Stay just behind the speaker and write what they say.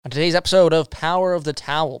On today's episode of Power of the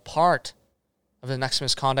Towel, part of the Next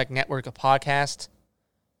Misconduct Network of podcasts,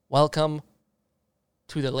 welcome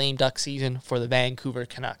to the lame duck season for the Vancouver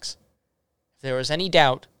Canucks. If there was any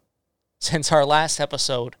doubt, since our last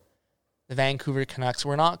episode, the Vancouver Canucks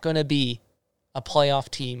were not going to be a playoff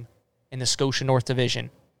team in the Scotia North Division.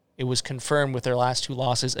 It was confirmed with their last two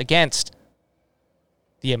losses against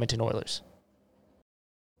the Edmonton Oilers.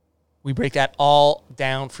 We break that all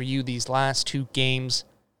down for you, these last two games.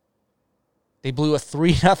 They blew a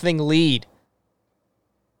 3-0 lead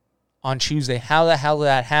on Tuesday. How the hell did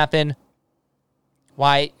that happen?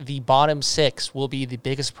 Why the bottom six will be the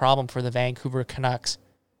biggest problem for the Vancouver Canucks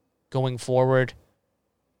going forward.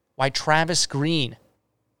 Why Travis Green,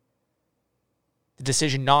 the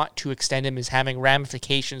decision not to extend him, is having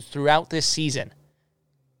ramifications throughout this season.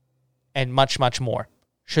 And much, much more.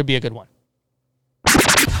 Should be a good one.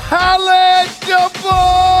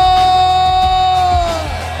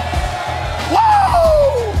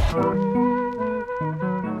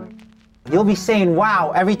 You'll be saying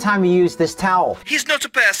wow every time you use this towel. He's not a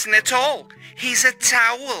person at all. He's a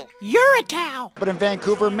towel. You're a towel. But in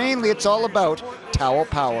Vancouver, mainly it's all about towel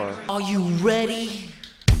power. Are you ready?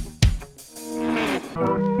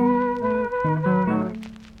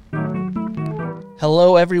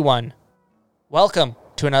 Hello, everyone. Welcome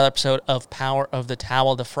to another episode of Power of the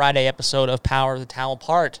Towel, the Friday episode of Power of the Towel,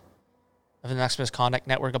 part of the Next Misconduct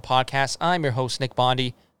Network of podcasts. I'm your host, Nick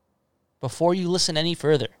Bondi. Before you listen any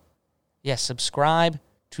further, yes, subscribe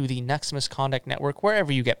to the Next Misconduct Network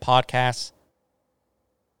wherever you get podcasts.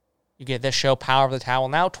 You get this show, Power of the Towel,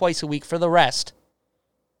 now twice a week for the rest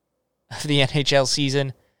of the NHL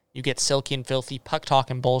season. You get Silky and Filthy, Puck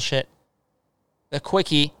Talk and Bullshit, The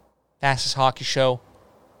Quickie, fastest hockey show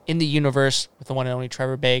in the universe with the one and only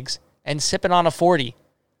Trevor Beggs, and Sippin' on a 40.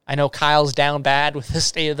 I know Kyle's down bad with the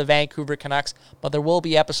state of the Vancouver Canucks, but there will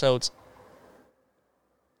be episodes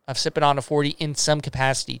of Sippin' on a 40 in some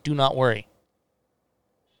capacity. Do not worry.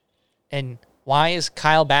 And why is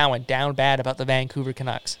Kyle Bowen down bad about the Vancouver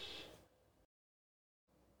Canucks?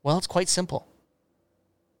 Well, it's quite simple.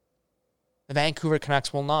 The Vancouver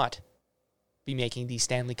Canucks will not be making the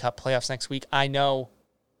Stanley Cup playoffs next week. I know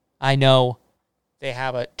they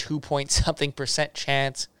have a 2-point-something%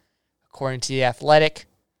 chance, according to The Athletic.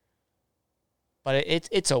 But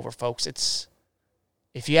it's over, folks.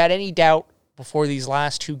 If you had any doubt before these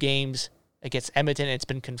last two games against Edmonton, it's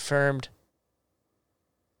been confirmed.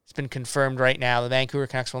 It's been confirmed right now. The Vancouver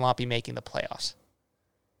Canucks will not be making the playoffs.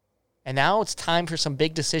 And now it's time for some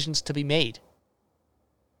big decisions to be made.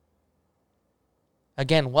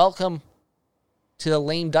 Again, welcome to the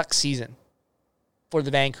lame duck season for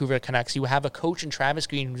the Vancouver Canucks. You have a coach in Travis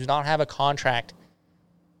Green who does not have a contract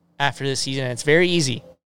after this season, and it's very easy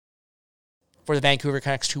for the Vancouver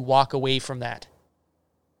Canucks to walk away from that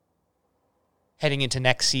heading into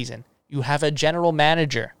next season. You have a general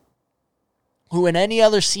manager who in any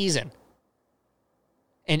other season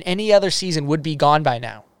would be gone by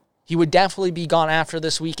now. He would definitely be gone after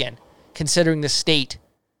this weekend, considering the state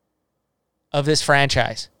of this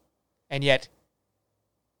franchise. And yet,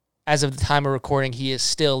 as of the time of recording, he is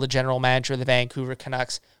still the general manager of the Vancouver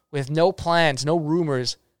Canucks with no plans, no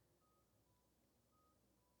rumors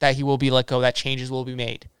that he will be let go, that changes will be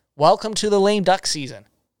made. Welcome to the lame duck season.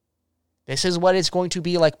 This is what it's going to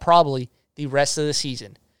be like probably the rest of the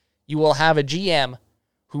season. You will have a GM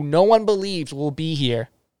who no one believes will be here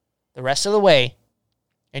the rest of the way,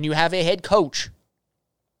 and you have a head coach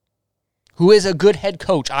who is a good head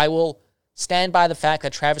coach. I will stand by the fact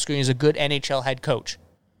that Travis Green is a good NHL head coach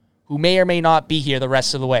who may or may not be here the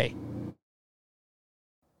rest of the way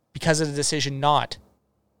because of the decision not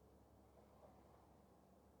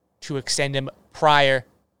to extend him prior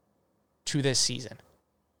to this season.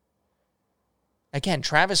 Again,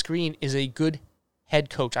 Travis Green is a good head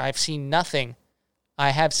coach. I have seen nothing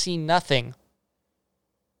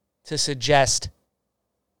to suggest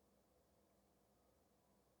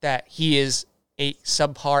that he is a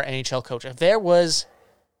subpar NHL coach. If there was,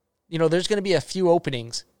 there's going to be a few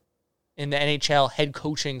openings in the NHL head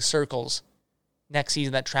coaching circles next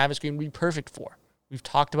season that Travis Green would be perfect for. We've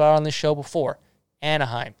talked about it on this show before.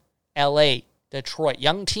 Anaheim, LA, Detroit,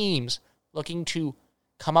 young teams looking to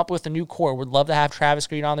come up with a new core would love to have Travis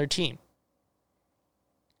Green on their team.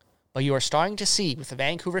 But you are starting to see with the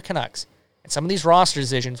Vancouver Canucks and some of these roster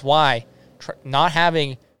decisions why not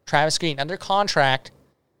having Travis Green under contract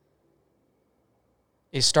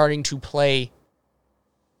is starting to play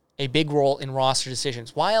a big role in roster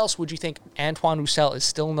decisions. Why else would you think Antoine Roussel is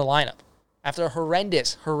still in the lineup after a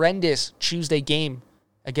horrendous Tuesday game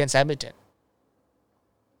against Edmonton?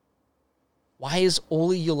 Why is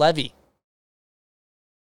Olli Juolevi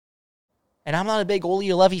And I'm not a big Olli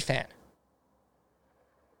Juolevi fan.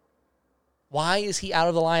 Why is he out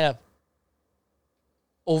of the lineup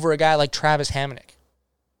over a guy like Travis Hamonic?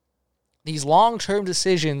 These long-term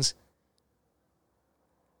decisions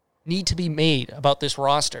need to be made about this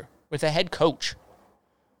roster with a head coach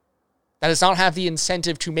that does not have the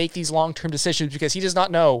incentive to make these long-term decisions because he does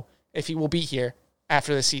not know if he will be here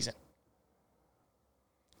after the season.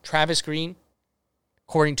 Travis Green,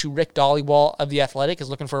 according to Rick Dhaliwal of The Athletic, is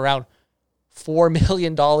looking for around $4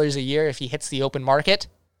 million a year if he hits the open market.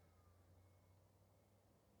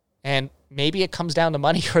 And maybe it comes down to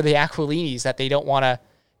money for the Aquilinis that they don't want to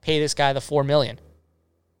pay this guy the $4 million.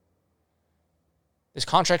 This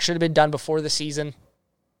contract should have been done before the season.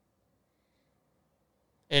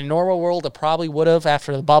 In a normal world, it probably would have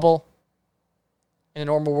after the bubble. In a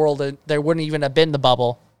normal world, there wouldn't even have been the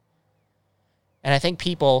bubble. And I think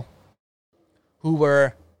people who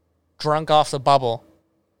were drunk off the bubble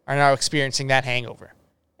are now experiencing that hangover.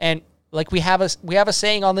 And like we have a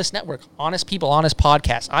saying on this network, honest people, honest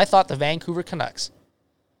podcast. I thought the Vancouver Canucks,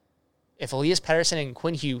 if Elias Pettersson and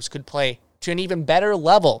Quinn Hughes could play to an even better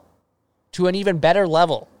level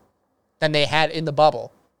than they had in the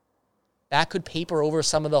bubble, that could paper over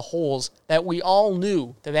some of the holes that we all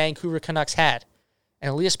knew the Vancouver Canucks had. And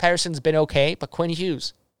Elias Pettersson's been okay, but Quinn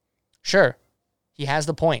Hughes, sure, he has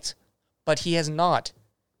the points, but he has not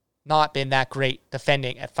been that great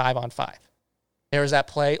defending at 5-on-5. There was that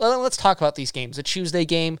play. Let's talk about these games. The Tuesday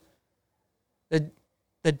game, the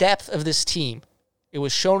depth of this team. It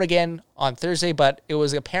was shown again on Thursday, but it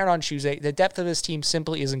was apparent on Tuesday. The depth of this team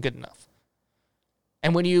simply isn't good enough.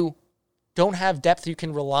 And when you don't have depth you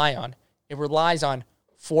can rely on, it relies on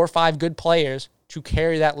 4 or 5 good players to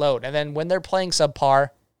carry that load. And then when they're playing subpar,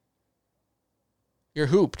 you're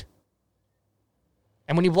hooped.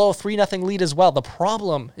 And when you blow a 3-0 lead as well, the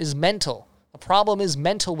problem is mental. The problem is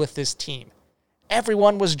mental with this team.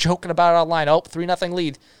 Everyone was joking about it online. 3-0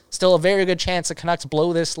 lead. Still a very good chance the Canucks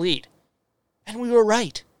blow this lead. And we were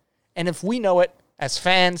right. And if we know it as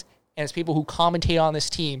fans and as people who commentate on this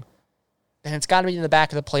team, then it's got to be in the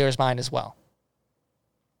back of the player's mind as well.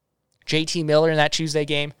 JT Miller in that Tuesday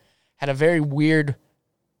game had a very weird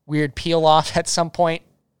peel-off at some point.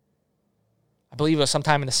 I believe it was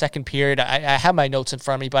sometime in the second period. I have my notes in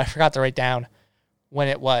front of me, but I forgot to write down when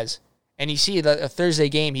it was. And you see the Thursday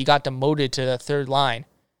game, he got demoted to the third line,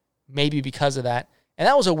 maybe because of that. And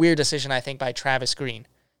that was a weird decision, I think, by Travis Green,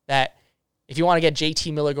 that if you want to get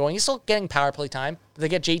JT Miller going, he's still getting power play time, but they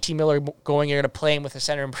get JT Miller going, you're going to play him with a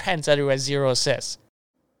center and Brandon Sutter who has 0 assists.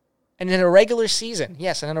 And in a regular season,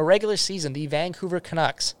 the Vancouver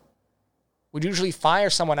Canucks would usually fire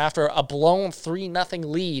someone after a blown 3-0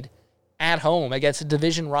 lead at home against a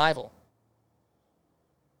division rival,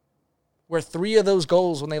 where 3 of those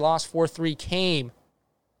goals when they lost 4-3 came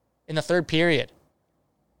in the third period.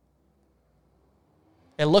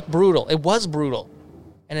 It looked brutal. It was brutal.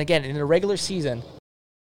 And again, in a regular season,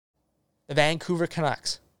 the Vancouver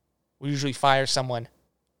Canucks will usually fire someone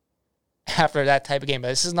after that type of game. But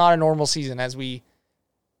this is not a normal season, as we've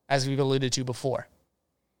alluded to before.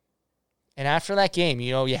 And after that game,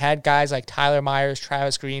 you had guys like Tyler Myers,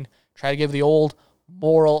 Travis Green, try to give the old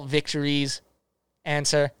moral victories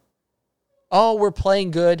answer. Oh, we're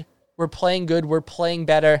playing good. We're playing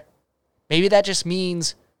better. Maybe that just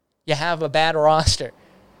means you have a bad roster.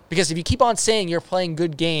 Because if you keep on saying you're playing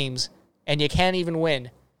good games and you can't even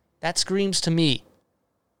win, that screams to me.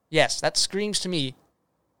 Yes, that screams to me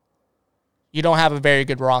you don't have a very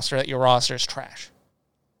good roster, that your roster is trash.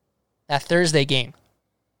 That Thursday game,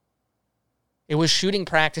 it was shooting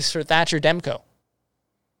practice for Thatcher Demko.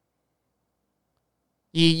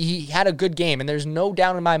 He had a good game, and there's no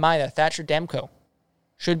doubt in my mind that Thatcher Demko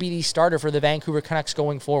should be the starter for the Vancouver Canucks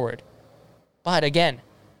going forward. But again,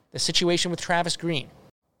 the situation with Travis Green,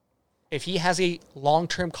 if he has a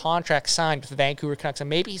long-term contract signed with the Vancouver Canucks, and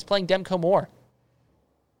maybe he's playing Demko more.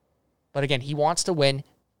 But again, he wants to win.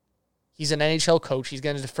 He's an NHL coach. He's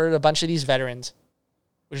going to defer to a bunch of these veterans,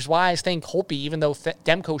 which is why I think Holtby, even though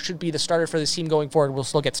Demko should be the starter for this team going forward, will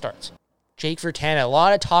still get starts. Jake Virtanen, a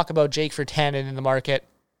lot of talk about Jake Virtanen in the market.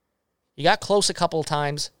 He got close a couple of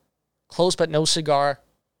times, close but no cigar.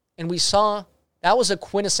 And we saw that was a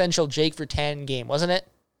quintessential Jake Virtanen game, wasn't it?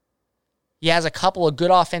 He has a couple of good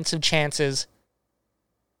offensive chances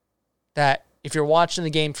that if you're watching the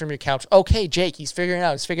game from your couch, okay, Jake, he's figuring it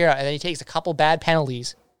out. And then he takes a couple bad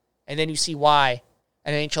penalties. And then you see why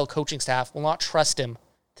an NHL coaching staff will not trust him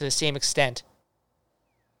to the same extent.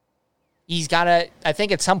 He's got to, I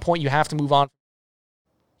think at some point you have to move on.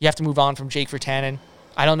 You have to move on from Jake Virtanen.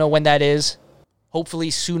 I don't know when that is. Hopefully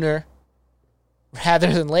sooner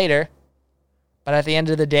rather than later. But at the end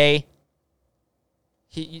of the day,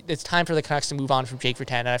 it's time for the Canucks to move on from Jake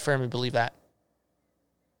Virtanen, and I firmly believe that.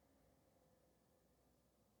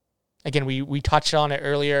 Again, we touched on it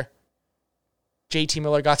earlier. JT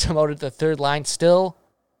Miller got demoted to the third line. Still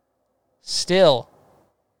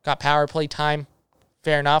got power play time.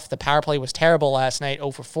 Fair enough. The power play was terrible last night,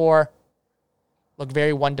 0 for 4. Looked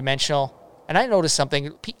very one-dimensional. And I noticed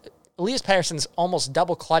something. Elias Pettersson's almost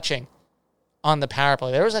double clutching on the power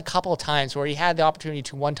play. There was a couple of times where he had the opportunity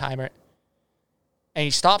to one-timer it, and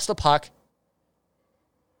he stops the puck,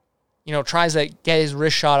 tries to get his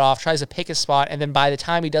wrist shot off, tries to pick his spot, and then by the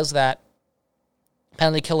time he does that,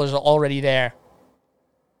 penalty killers are already there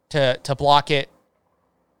to block it,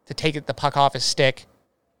 to take the puck off his stick.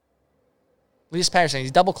 Elias Pettersson,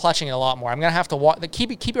 he's double clutching it a lot more. I'm going to have to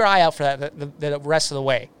keep your eye out for that the rest of the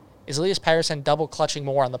way. Is Elias Pettersson double clutching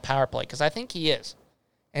more on the power play? Because I think he is.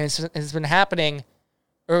 And it's been happening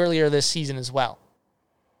earlier this season as well.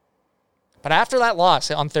 But after that loss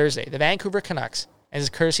on Thursday, the Vancouver Canucks, as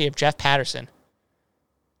courtesy of Jeff Patterson,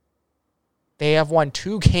 they have won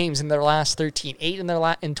 2 games in their last 13, 8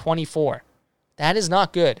 in 24. That is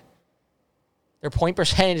not good. Their point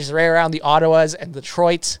percentage is right around the Ottawas and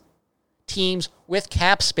Detroits, teams with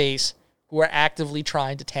cap space who are actively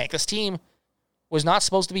trying to tank. This team was not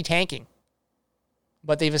supposed to be tanking,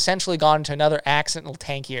 but they've essentially gone into another accidental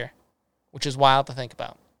tank here, which is wild to think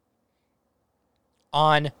about.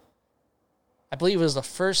 On, I believe it was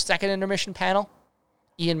the second intermission panel,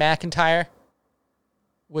 Ian McIntyre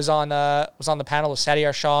was on the panel with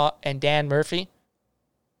Sadiar Shaw and Dan Murphy.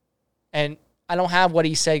 And I don't have what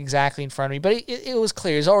he said exactly in front of me, but it was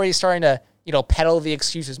clear. He's already starting to, peddle the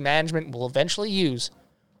excuses management will eventually use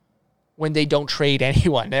when they don't trade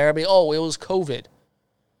anyone. They'll be, it was COVID.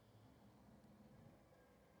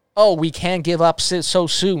 We can't give up so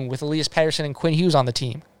soon with Elias Pettersson and Quinn Hughes on the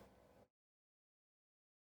team.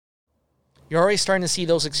 You're already starting to see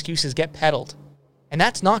those excuses get peddled. And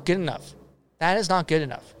that's not good enough. That is not good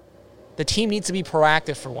enough. The team needs to be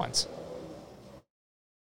proactive for once.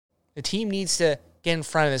 The team needs to get in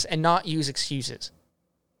front of this and not use excuses.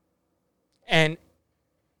 And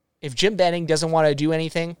if Jim Benning doesn't want to do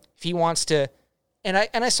anything, if he wants to, and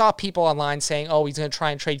I saw people online saying, he's going to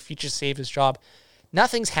try and trade Future to save his job.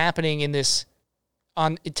 Nothing's happening to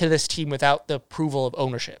this team without the approval of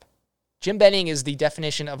ownership. Jim Benning is the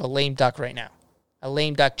definition of a lame duck right now. A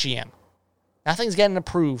lame duck GM. Nothing's getting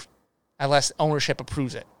approved unless ownership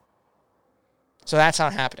approves it. So that's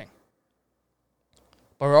not happening.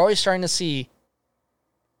 But we're already starting to see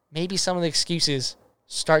maybe some of the excuses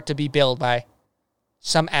start to be billed by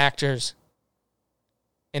some actors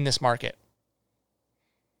in this market.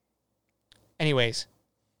 Anyways,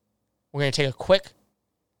 we're going to take a quick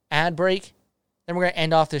ad break. Then we're going to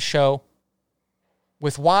end off this show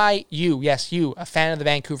with why you, a fan of the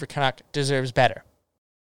Vancouver Canucks, deserves better.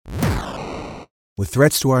 With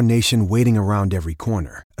threats to our nation waiting around every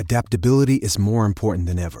corner, adaptability is more important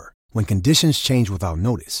than ever. When conditions change without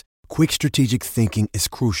notice, quick strategic thinking is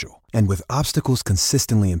crucial. And with obstacles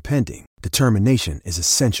consistently impending, determination is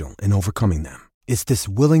essential in overcoming them. It's this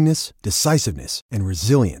willingness, decisiveness, and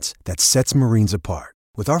resilience that sets Marines apart.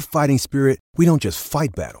 With our fighting spirit, we don't just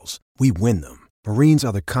fight battles, we win them. Marines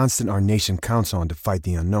are the constant our nation counts on to fight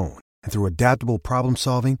the unknown. And through adaptable problem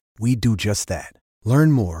solving, we do just that.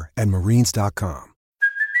 Learn more at marines.com.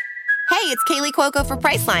 Hey, it's Kaylee Cuoco for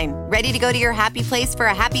Priceline. Ready to go to your happy place for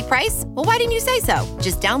a happy price? Well, why didn't you say so?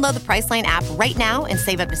 Just download the Priceline app right now and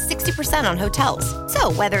save up to 60% on hotels.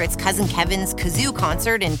 So whether it's Cousin Kevin's Kazoo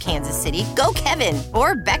Concert in Kansas City, go Kevin,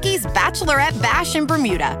 or Becky's Bachelorette Bash in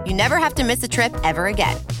Bermuda, you never have to miss a trip ever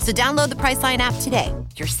again. So download the Priceline app today.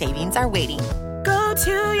 Your savings are waiting. Go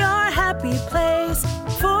to your happy place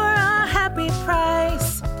for a happy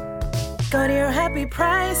price. Go to your happy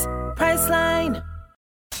price, Priceline.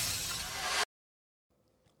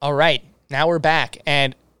 All right, now we're back.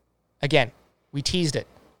 And again, we teased it.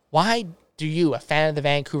 Why do you, a fan of the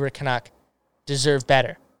Vancouver Canucks, deserve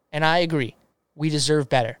better? And I agree. We deserve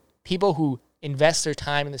better. People who invest their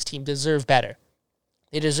time in this team deserve better.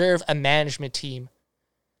 They deserve a management team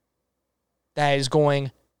that is going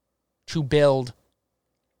to build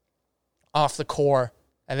off the core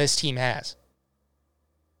that this team has.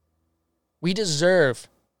 We deserve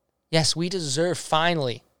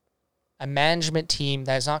finally a management team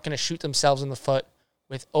that is not going to shoot themselves in the foot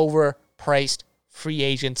with overpriced free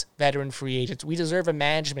agents, veteran free agents. We deserve a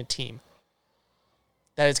management team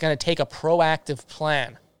that is going to take a proactive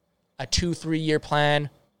plan, a 2-3 year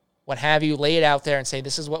plan, what have you, lay it out there and say,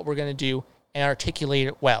 this is what we're going to do, and articulate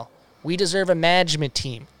it well. We deserve a management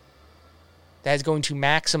team that is going to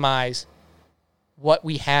maximize what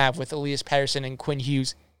we have with Elias Pettersson and Quinn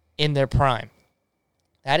Hughes in their prime.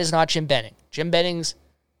 That is not Jim Benning. Jim Benning's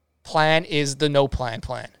plan is the no plan.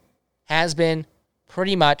 Has been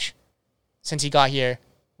pretty much since he got here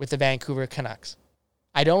with the Vancouver Canucks.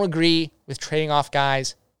 I don't agree with trading off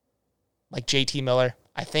guys like JT Miller.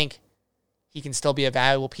 I think he can still be a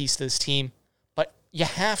valuable piece to this team. But you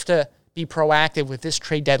have to be proactive with this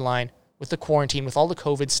trade deadline, with the quarantine, with all the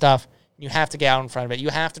COVID stuff. You have to get out in front of it. You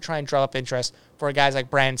have to try and draw up interest for guys like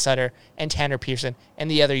Brandon Sutter and Tanner Pearson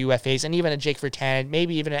and the other UFAs, and even a Jake Virtanen,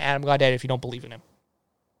 maybe even an Adam Gaudette if you don't believe in him.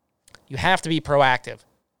 You have to be proactive.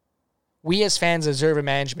 We as fans deserve a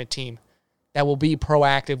management team that will be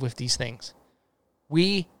proactive with these things.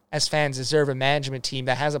 We as fans deserve a management team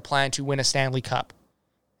that has a plan to win a Stanley Cup.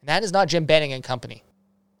 And that is not Jim Benning and company.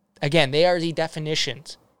 Again, they are the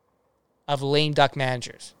definitions of lame duck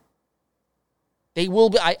managers. They will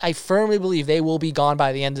be, I firmly believe they will be gone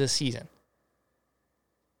by the end of the season.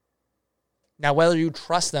 Now, whether you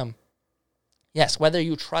trust them, whether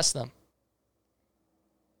you trust them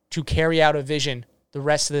to carry out a vision the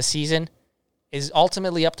rest of the season is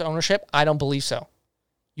ultimately up to ownership. I don't believe so.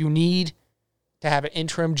 You need to have an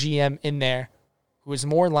interim GM in there who is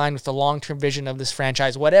more in line with the long-term vision of this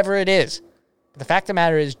franchise, whatever it is. But the fact of the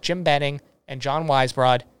matter is Jim Benning and John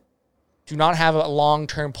Weisbrod do not have a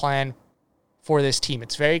long-term plan for this team.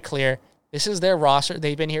 It's very clear. This is their roster.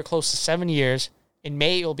 They've been here close to 7 years. In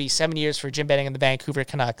May, it will be 7 years for Jim Benning and the Vancouver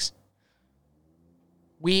Canucks.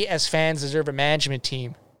 We as fans deserve a management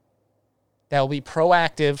team that will be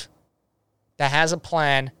proactive, that has a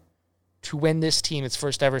plan to win this team its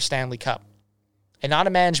first ever Stanley Cup. And not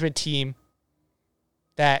a management team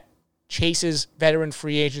that chases veteran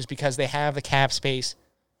free agents because they have the cap space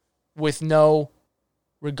with no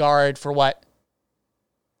regard for what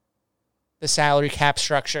the salary cap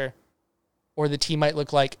structure or the team might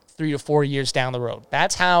look like 3 to 4 years down the road.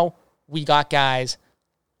 That's how we got guys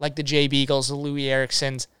like the Jay Beagles, the Louis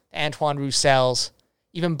Ericssons, the Antoine Roussels,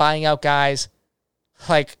 even buying out guys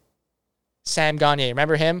like Sam Gagner.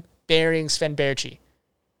 Remember him? Burying Sven Baertschi.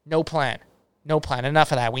 No plan.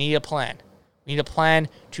 Enough of that. We need a plan. We need a plan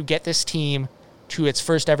to get this team to its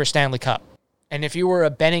first ever Stanley Cup. And if you were a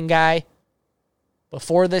Benning guy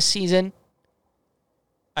before this season,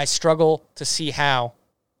 I struggle to see how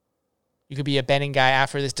you could be a Benning guy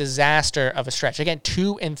after this disaster of a stretch. Again,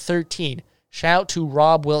 2-13. Shout out to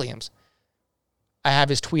Rob Williams. I have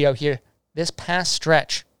his tweet out here. This past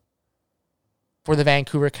stretch for the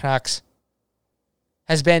Vancouver Canucks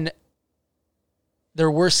has been their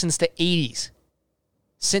worst since the 80s.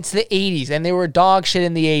 And they were dog shit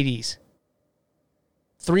in the 80s.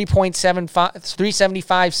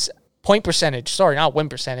 375 point percentage. Sorry, not win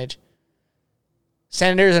percentage.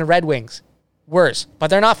 Senators and Red Wings. Worse. But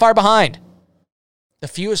they're not far behind. The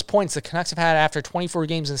fewest points the Canucks have had after 24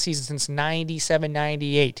 games in the season since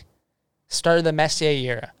 97-98. Started the Messier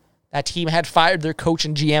era. That team had fired their coach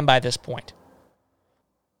and GM by this point.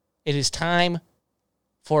 It is time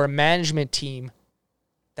for a management team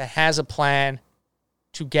that has a plan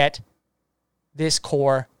to get this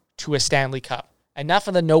core to a Stanley Cup. Enough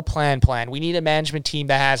of the no plan. We need a management team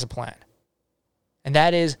that has a plan. And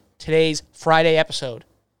that is today's Friday episode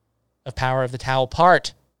of Power of the Towel,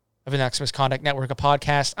 part of the Next Misconduct Network, a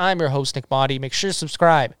podcast. I'm your host, Nick Bondi. Make sure to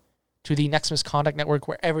subscribe to the Next Misconduct Network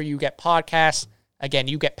wherever you get podcasts. Again,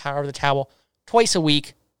 you get Power of the Towel twice a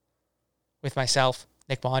week with myself,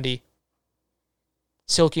 Nick Bondi.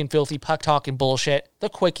 Silky and filthy, puck talking bullshit, the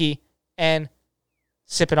quickie, and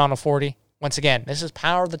sip it on a 40. Once again, this is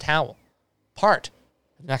Power of the Towel, part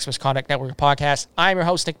of the Next Misconduct Network podcast. I'm your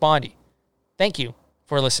host, Nick Bondi. Thank you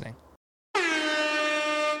for listening.